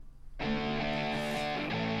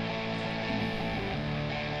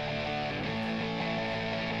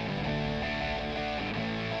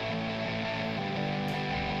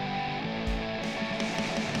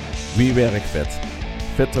Wie Wear Ich Fit.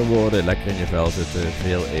 Fitter worden, lekker in je vel zitten,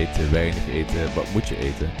 veel eten, weinig eten. Wat moet je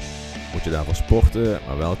eten? Moet je daarvoor sporten?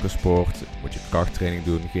 Maar welke sport? Moet je krachttraining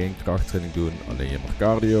doen? Geen krachttraining doen? Alleen maar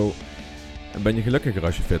cardio? En ben je gelukkiger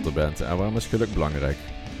als je fitter bent? En waarom is geluk belangrijk?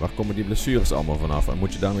 Waar komen die blessures allemaal vanaf? En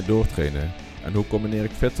moet je daarmee doortrainen? En hoe combineer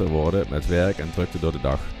ik fitter worden met werk en drukte door de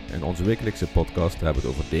dag? In onze wekelijkse podcast hebben we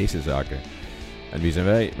het over deze zaken. En wie zijn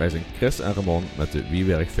wij? Wij zijn Chris en Ramon met de Wie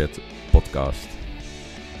Wear Ich Fit podcast.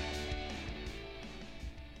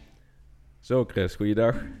 Zo Chris,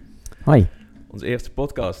 goeiedag. Hoi. Onze eerste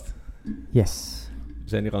podcast. Yes. We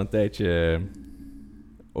zijn hier al een tijdje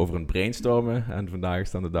over een brainstormen en vandaag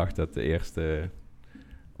is dan de dag dat de eerste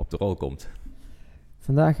op de rol komt.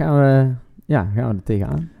 Vandaag gaan we er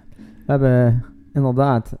tegenaan. We hebben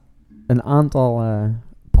inderdaad een aantal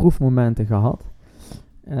proefmomenten gehad.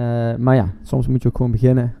 Maar ja, soms moet je ook gewoon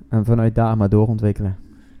beginnen en vanuit daar maar doorontwikkelen.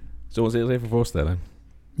 Zullen we ons eerst even voorstellen?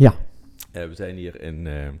 Ja. We zijn hier in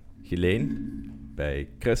Geleen bij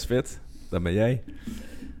Chris Fit. Dat ben jij.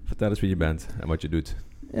 Vertel eens wie je bent en wat je doet.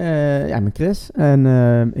 Ik ben Chris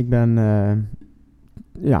en ik ben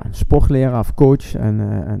sportleraar of coach en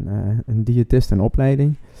een diëtist in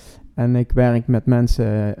opleiding. En ik werk met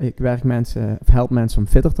mensen, help mensen om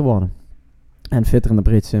fitter te worden. En fitter in de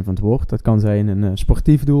breedste zin van het woord. Dat kan zijn een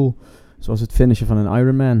sportief doel, zoals het finishen van een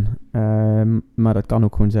Ironman. Maar dat kan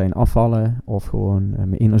ook gewoon zijn afvallen of gewoon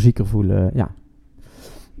me energieker voelen. Ja.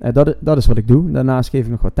 Dat is wat ik doe. Daarnaast geef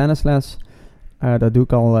ik nog wat tennisles. Dat doe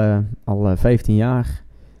ik al 15 jaar.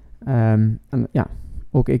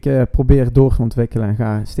 Ook ik probeer door te ontwikkelen en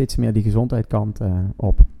ga steeds meer die gezondheidskant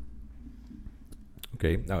op.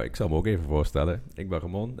 Oké, nou ik zal me ook even voorstellen. Ik ben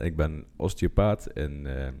Ramon, ik ben osteopaat in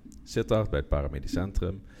Sittard bij het Paramedisch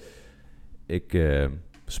Centrum. Ik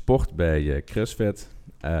sport bij Chris Fit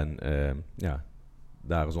en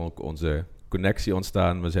daar is ook onze connectie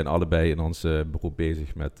ontstaan. We zijn allebei in ons beroep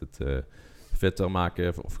bezig met het fitter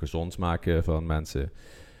maken of gezond maken van mensen.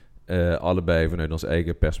 Allebei vanuit ons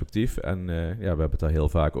eigen perspectief. En we hebben het daar heel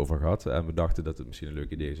vaak over gehad. En we dachten dat het misschien een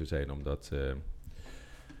leuk idee zou zijn om dat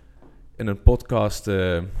in een podcast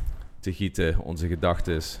te gieten, onze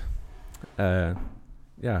gedachtes. En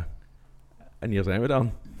hier zijn we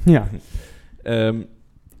dan. Ja.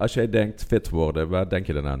 Als jij denkt fit worden, waar denk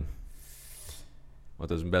je dan aan?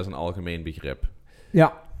 Want dat is best een algemeen begrip.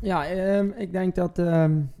 Ik denk dat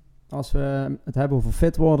als we het hebben over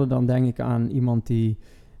fit worden, dan denk ik aan iemand die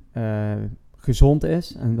gezond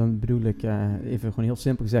is. En dan bedoel ik even gewoon heel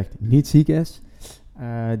simpel gezegd, niet ziek is.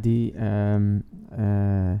 Die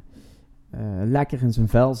lekker in zijn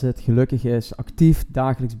vel zit, gelukkig is, actief,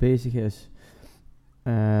 dagelijks bezig is.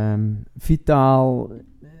 Vitaal.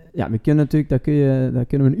 We kunnen natuurlijk, daar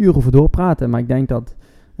kunnen we een uur over doorpraten. Maar ik denk dat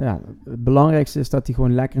het belangrijkste is dat hij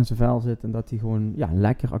gewoon lekker in zijn vel zit. En dat hij gewoon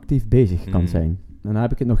lekker actief bezig kan zijn. En dan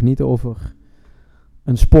heb ik het nog niet over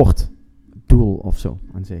een sportdoel of zo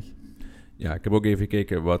aan zich. Ja, ik heb ook even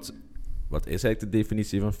gekeken wat is eigenlijk de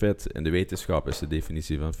definitie van fit. In de wetenschap is de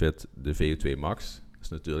definitie van fit de VO2 max. Dat is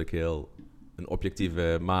natuurlijk heel een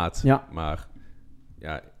objectieve maat. Ja. Maar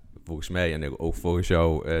volgens mij en ook volgens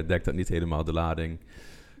jou dekt dat niet helemaal de lading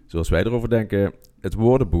zoals wij erover denken. Het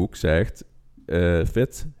woordenboek zegt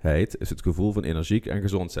fitheid is het gevoel van energiek en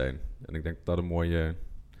gezond zijn. En ik denk dat dat een mooie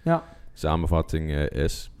samenvatting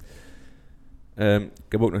is. Ik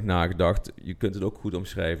heb ook nog nagedacht, je kunt het ook goed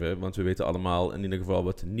omschrijven, want we weten allemaal in ieder geval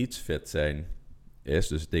wat niet fit zijn is,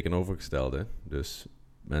 dus het tegenovergestelde. Dus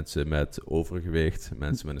mensen met overgewicht,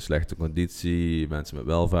 mensen met een slechte conditie, mensen met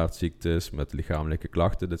welvaartsziektes, met lichamelijke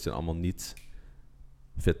klachten, dat zijn allemaal niet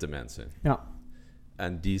fitte mensen. Ja.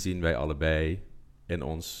 En die zien wij allebei in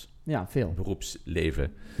ons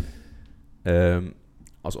beroepsleven.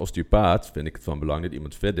 Als osteopaat vind ik het van belang dat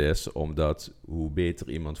iemand fit is, omdat hoe beter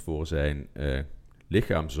iemand voor zijn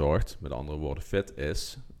lichaam zorgt, met andere woorden fit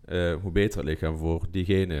is, hoe beter het lichaam voor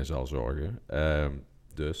diegene zal zorgen.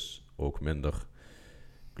 Dus ook minder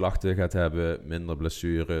klachten gaat hebben, minder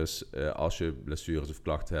blessures. Als je blessures of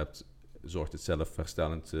klachten hebt, zorgt het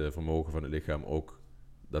zelfherstellend vermogen van het lichaam ook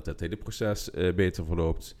dat het hele proces beter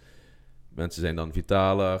verloopt. Mensen zijn dan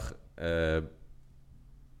vitaler.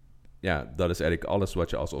 Dat is eigenlijk alles wat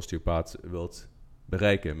je als osteopaat wilt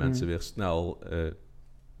bereiken. Mensen weer snel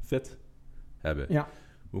fit hebben. Ja.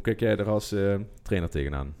 Hoe kijk jij er als trainer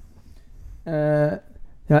tegenaan?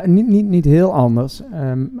 Niet heel anders.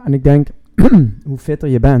 En ik denk, hoe fitter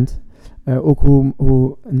je bent, ook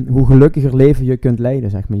hoe gelukkiger leven je kunt leiden,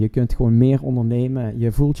 zeg maar. Je kunt gewoon meer ondernemen,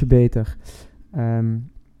 je voelt je beter.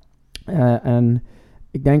 En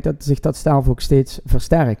ik denk dat zich dat zelf ook steeds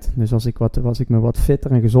versterkt. Dus als ik me wat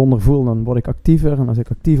fitter en gezonder voel, dan word ik actiever. En als ik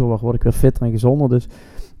actiever word, word ik weer fitter en gezonder. Dus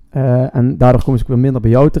En daardoor kom ik weer minder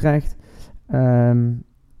bij jou terecht.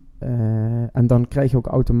 En dan krijg je ook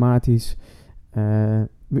automatisch...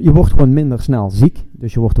 je wordt gewoon minder snel ziek.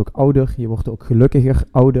 Dus je wordt ook ouder. Je wordt ook gelukkiger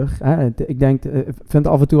ouder. Ik vind het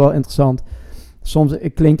af en toe wel interessant. Soms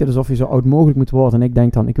klinkt het alsof je zo oud mogelijk moet worden. En ik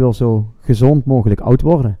denk dan, ik wil zo gezond mogelijk oud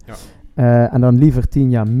worden. Ja. En dan liever 10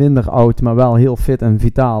 jaar minder oud, maar wel heel fit en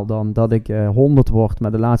vitaal. Dan dat ik 100 word,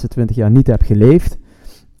 maar de laatste 20 jaar niet heb geleefd.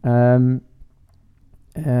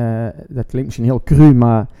 Dat klinkt misschien heel cru,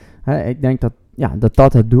 maar ik denk dat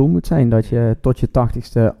het doel moet zijn. Dat je tot je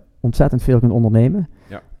 80ste ontzettend veel kunt ondernemen.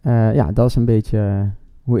 Ja, dat is een beetje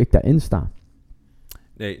hoe ik daarin sta.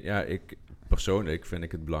 Nee, ja, persoonlijk vind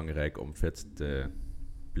ik het belangrijk om fit te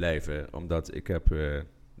blijven. Omdat ik heb,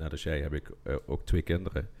 net als jij, heb ik ook 2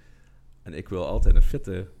 kinderen. En ik wil altijd een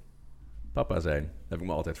fitte papa zijn. Dat heb ik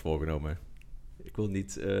me altijd voorgenomen. Ik wil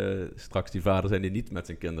niet straks die vader zijn die niet met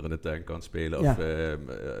zijn kinderen in de tuin kan spelen. Of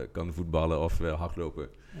kan voetballen of hardlopen.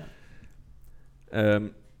 Ja.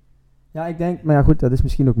 Ja, ik denk, maar ja goed, dat is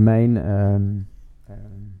misschien ook mijn...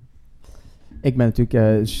 ik ben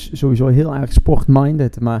natuurlijk sowieso heel erg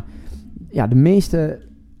sportminded, maar ja, de meeste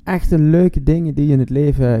echte leuke dingen die je in het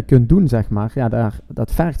leven kunt doen, zeg maar, ja,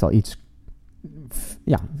 dat vergt al iets,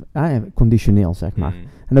 conditioneel, zeg maar.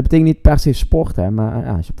 En dat betekent niet per se sport, hè,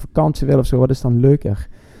 maar als je op vakantie wil of zo, wat is dan leuker?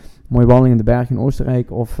 Mooie wandeling in de bergen in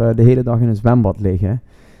Oostenrijk of de hele dag in een zwembad liggen.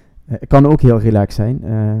 Het kan ook heel relaxed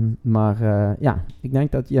zijn, maar ik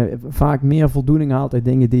denk dat je vaak meer voldoening haalt uit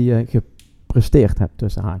dingen die je gepresteerd hebt,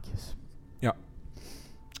 tussen haakjes. Ja.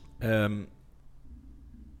 We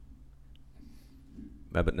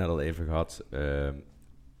hebben het net al even gehad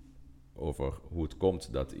over hoe het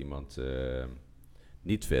komt dat iemand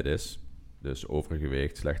niet fit is. Dus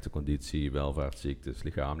overgewicht, slechte conditie, welvaartsziektes,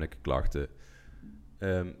 lichamelijke klachten.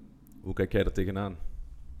 Hoe kijk jij er tegenaan?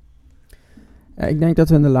 Ja, ik denk dat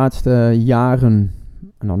we in de laatste jaren,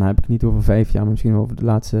 en dan heb ik het niet over 5 jaar, maar misschien over de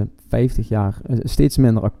laatste 50 jaar, steeds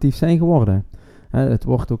minder actief zijn geworden. Het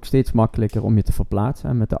wordt ook steeds makkelijker om je te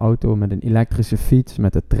verplaatsen, met de auto, met een elektrische fiets,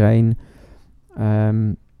 met de trein.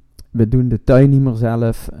 We doen de tuin niet meer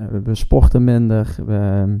zelf, we sporten minder,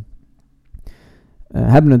 we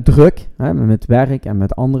hebben het druk met werk en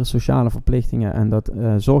met andere sociale verplichtingen. En dat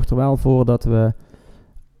zorgt er wel voor dat we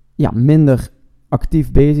minder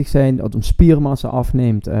actief bezig zijn, dat ons spiermassa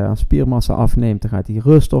afneemt. Als spiermassa afneemt, dan gaat die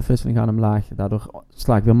ruststofwisseling gaan omlaag. Daardoor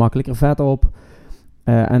sla ik weer makkelijker vet op.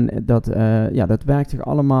 En dat werkt zich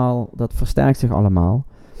allemaal, dat versterkt zich allemaal.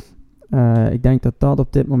 Ik denk dat dat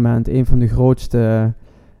op dit moment een van de grootste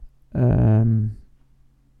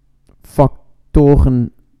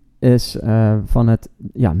factoren is van het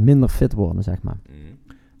minder fit worden, zeg maar.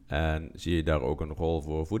 En zie je daar ook een rol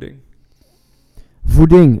voor voeding?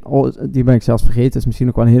 Voeding, die ben ik zelfs vergeten, is misschien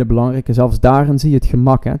ook wel een hele belangrijke. Zelfs daarin zie je het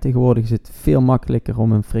gemak. Hè. Tegenwoordig is het veel makkelijker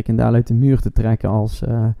om een frikandel uit de muur te trekken als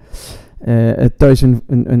thuis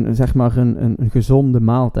een gezonde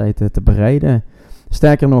maaltijd te bereiden.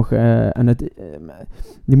 Sterker nog,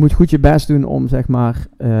 je moet goed je best doen om zeg maar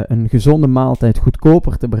een gezonde maaltijd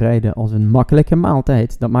goedkoper te bereiden als een makkelijke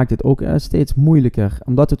maaltijd. Dat maakt het ook steeds moeilijker.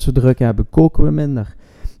 Omdat we het zo druk hebben, koken we minder.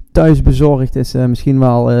 Thuisbezorgd is misschien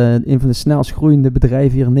wel een van de snelst groeiende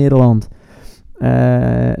bedrijven hier in Nederland.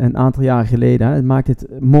 Een aantal jaar geleden. Het maakt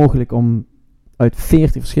het mogelijk om uit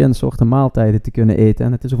 40 verschillende soorten maaltijden te kunnen eten.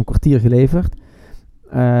 En het is over een kwartier geleverd.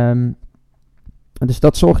 Dus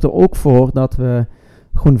dat zorgt er ook voor dat we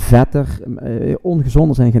gewoon vetter,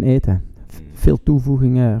 ongezonder zijn gaan eten. Veel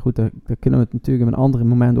toevoegingen. Goed, daar kunnen we het natuurlijk op een ander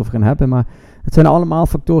moment over gaan hebben. Maar het zijn allemaal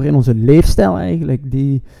factoren in onze leefstijl eigenlijk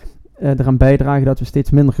die eraan bijdragen dat we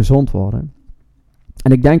steeds minder gezond worden.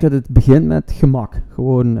 En ik denk dat het begint met gemak.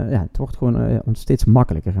 Gewoon, het wordt gewoon ons steeds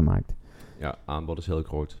makkelijker gemaakt. Ja, aanbod is heel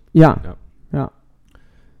groot. Ja.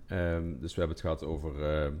 Dus we hebben het gehad over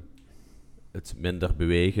het minder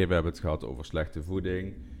bewegen. We hebben het gehad over slechte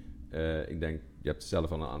voeding. Ik denk, je hebt het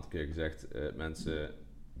zelf al een aantal keer gezegd, mensen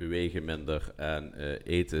bewegen minder en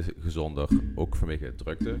eten gezonder, ook vanwege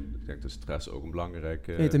drukte. Ik denk dat stress ook een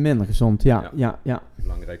belangrijke... Eten minder gezond, ja. Een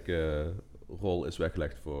belangrijke rol is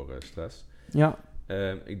weggelegd voor stress. Ja.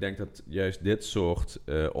 Ik denk dat juist dit soort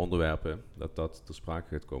onderwerpen, dat ter sprake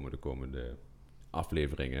gaat komen de komende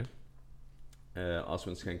afleveringen. Als we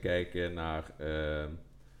eens gaan kijken naar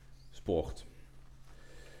sport.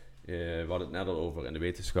 We hadden het net al over, in de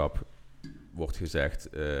wetenschap wordt gezegd,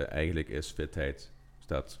 eigenlijk is fitheid,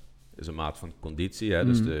 dat is een maat van conditie, hè,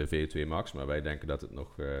 dus de VO2 max, maar wij denken dat het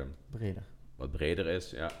nog wat breder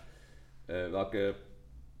is. Ja. Welke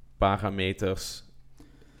parameters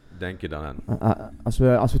denk je dan aan?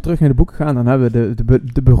 Als we terug naar de boeken gaan, dan hebben we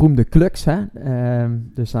de beroemde clucks. Hè?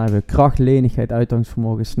 Dus dan hebben we kracht, lenigheid,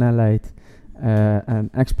 uithoudingsvermogen, snelheid en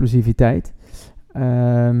explosiviteit.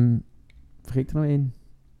 Vergeet er nog één?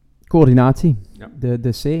 Coördinatie, de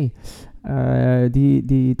C.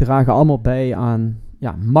 Die dragen allemaal bij aan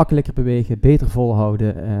makkelijker bewegen, beter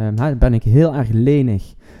volhouden. Dan ben ik heel erg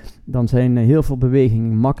lenig. Dan zijn heel veel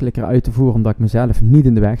bewegingen makkelijker uit te voeren, omdat ik mezelf niet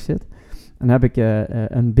in de weg zit. En heb ik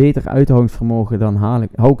een beter uithoudingsvermogen, dan hou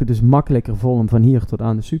ik het dus makkelijker vol om van hier tot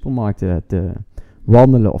aan de supermarkt te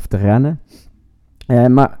wandelen of te rennen.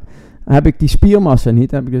 Maar heb ik die spiermassa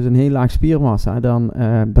niet, heb ik dus een heel laag spiermassa, dan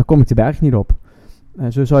kom ik de berg niet op.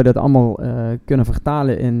 Zo zou je dat allemaal kunnen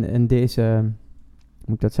vertalen in deze,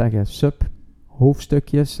 moet ik dat zeggen,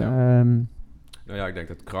 sub-hoofdstukjes. Ik denk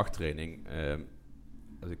dat krachttraining,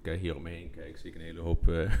 als ik hier om me heen kijk, zie ik een hele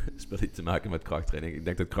hoop spullen te maken met krachttraining. Ik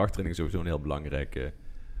denk dat krachttraining sowieso een heel belangrijke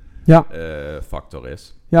factor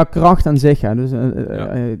is. Ja, kracht aan zich. Hè. Dus,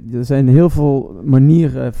 er zijn heel veel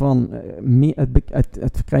manieren van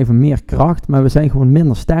het verkrijgen van meer kracht, maar we zijn gewoon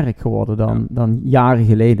minder sterk geworden dan jaren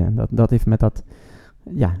geleden. Dat heeft met dat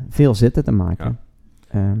veel zitten te maken.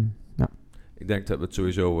 Ja. Ik denk dat we het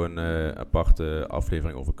sowieso een aparte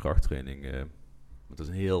aflevering over krachttraining. Het is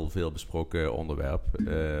een heel veel besproken onderwerp.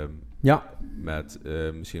 Met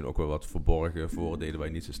misschien ook wel wat verborgen voordelen waar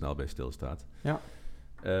je niet zo snel bij stilstaat.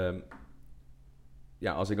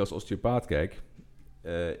 Als ik als osteopaat kijk,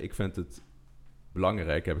 ik vind het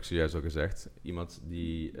belangrijk, heb ik zojuist al gezegd, iemand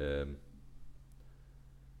die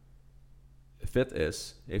fit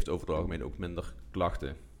is, heeft over het algemeen ook minder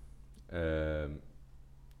klachten.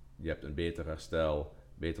 Je hebt een beter herstel,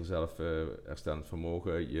 beter zelfherstellend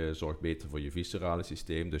vermogen. Je zorgt beter voor je viscerale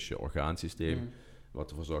systeem, dus je orgaansysteem. Wat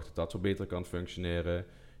ervoor zorgt dat dat zo beter kan functioneren.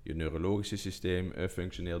 Je neurologische systeem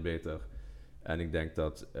functioneert beter. En ik denk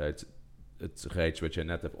dat uit het rijtje wat je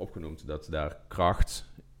net hebt opgenoemd, dat daar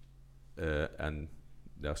kracht en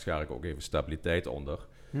daar schaar ik ook even stabiliteit onder,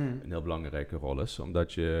 een heel belangrijke rol is.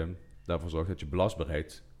 Omdat je daarvoor zorgt dat je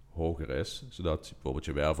belastbaarheid hoger is, zodat bijvoorbeeld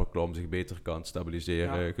je wervelkolom zich beter kan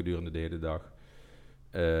stabiliseren gedurende de hele dag.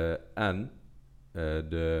 En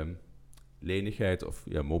de lenigheid of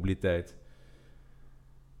mobiliteit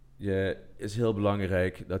is heel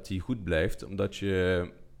belangrijk dat die goed blijft, omdat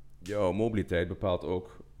jouw mobiliteit bepaalt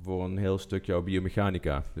ook voor een heel stuk jouw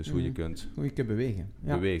biomechanica. Dus hoe je kunt bewegen.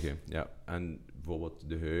 En bijvoorbeeld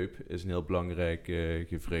de heup is een heel belangrijk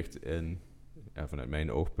gewricht in, vanuit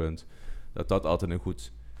mijn oogpunt, dat altijd een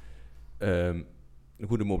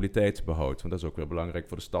goede mobiliteit behoudt. Want dat is ook weer belangrijk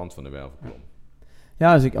voor de stand van de wervelkolom.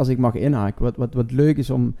 Ja, als ik mag inhaken. Wat leuk is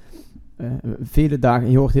om vele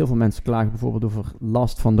dagen, je hoort heel veel mensen klagen bijvoorbeeld over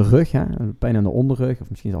last van de rug, hè? Pijn aan de onderrug of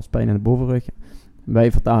misschien zelfs pijn aan de bovenrug.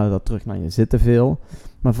 Wij vertalen dat terug naar je zit te veel.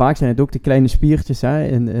 Maar vaak zijn het ook de kleine spiertjes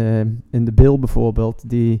in de bil bijvoorbeeld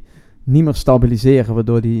die niet meer stabiliseren,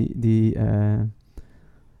 waardoor die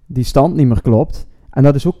stand niet meer klopt. En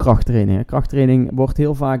dat is ook krachttraining. Hè. Krachttraining wordt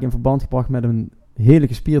heel vaak in verband gebracht met een hele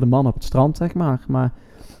gespierde man op het strand, zeg maar.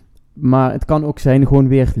 Maar het kan ook zijn gewoon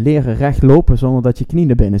weer leren recht lopen zonder dat je knie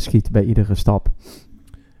naar binnen schiet bij iedere stap.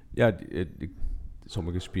 Ja,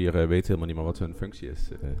 sommige spieren weten helemaal niet meer wat hun functie is.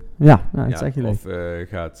 Dat zeg je leuk. Of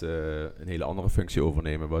gaat een hele andere functie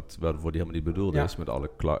overnemen waarvoor die helemaal niet bedoeld is, met alle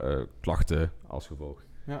klachten als gevolg.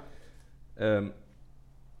 Ja.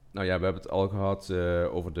 We hebben het al gehad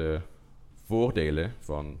over de voordelen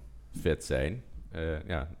van fit zijn.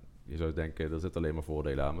 Je zou denken, er zitten alleen maar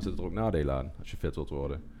voordelen aan, maar zitten er ook nadelen aan als je fit wilt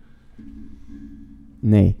worden?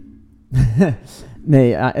 Nee.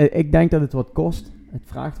 Ik denk dat het wat kost. Het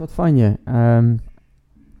vraagt wat van je.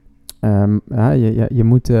 Je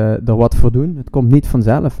moet er wat voor doen. Het komt niet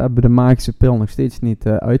vanzelf. We hebben de magische pil nog steeds niet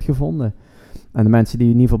uitgevonden. En de mensen die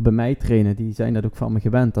in ieder geval bij mij trainen, die zijn dat ook van me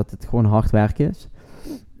gewend, dat het gewoon hard werken is.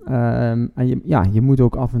 Je moet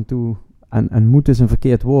ook af en toe, en moet is een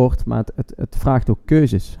verkeerd woord, maar het vraagt ook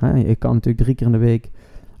keuzes. Hè? Ik kan natuurlijk 3 keer in de week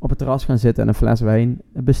op het terras gaan zitten en een fles wijn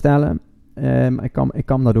bestellen. Ik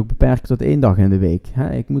kan dat ook beperken tot 1 dag in de week.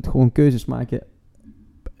 Hè? Ik moet gewoon keuzes maken,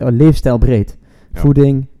 leefstijlbreed. Ja.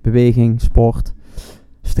 Voeding, beweging, sport,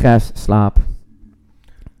 stress, slaap.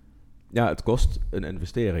 Ja, het kost een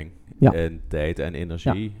investering in tijd en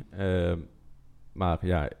energie.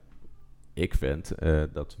 Maar ik vind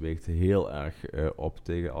dat weegt heel erg op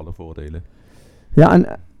tegen alle voordelen. Ja,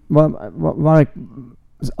 en waar ik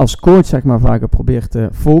als coach zeg maar vaak op probeer te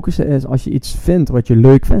focussen is als je iets vindt wat je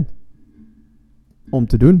leuk vindt om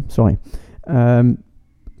te doen.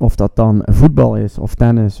 Of dat dan voetbal is, of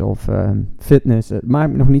tennis, of fitness. Het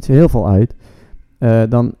maakt me nog niet zo heel veel uit.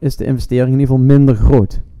 Dan is de investering in ieder geval minder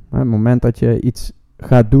groot. Op het moment dat je iets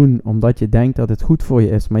gaat doen omdat je denkt dat het goed voor je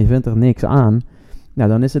is, maar je vindt er niks aan, nou,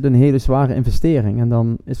 dan is het een hele zware investering. En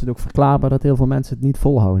dan is het ook verklaarbaar dat heel veel mensen het niet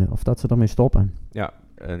volhouden of dat ze ermee stoppen. Ja,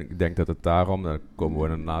 en ik denk dat het daarom, daar komen we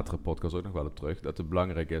in een latere podcast ook nog wel op terug, dat het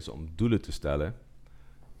belangrijk is om doelen te stellen,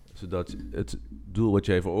 zodat het doel wat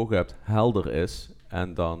jij voor ogen hebt helder is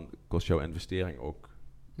en dan kost jouw investering ook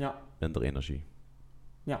minder energie.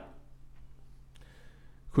 Ja.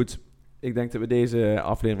 Goed, ik denk dat we deze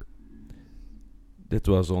aflevering... Dit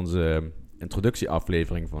was onze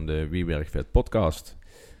introductieaflevering van de Wie Wear Ich Fit podcast.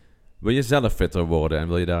 Wil je zelf fitter worden en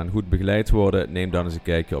wil je daarin goed begeleid worden? Neem dan eens een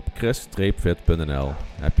kijkje op chris-fit.nl.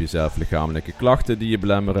 Heb je zelf lichamelijke klachten die je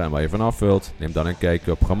belemmeren en waar je vanaf wilt? Neem dan een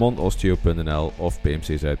kijkje op ramonosteo.nl of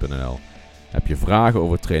pmczuid.nl. Heb je vragen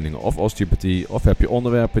over trainingen of osteopathie of heb je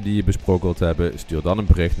onderwerpen die je besproken wilt hebben? Stuur dan een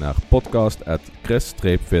bericht naar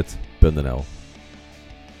podcast@chris-fit.nl.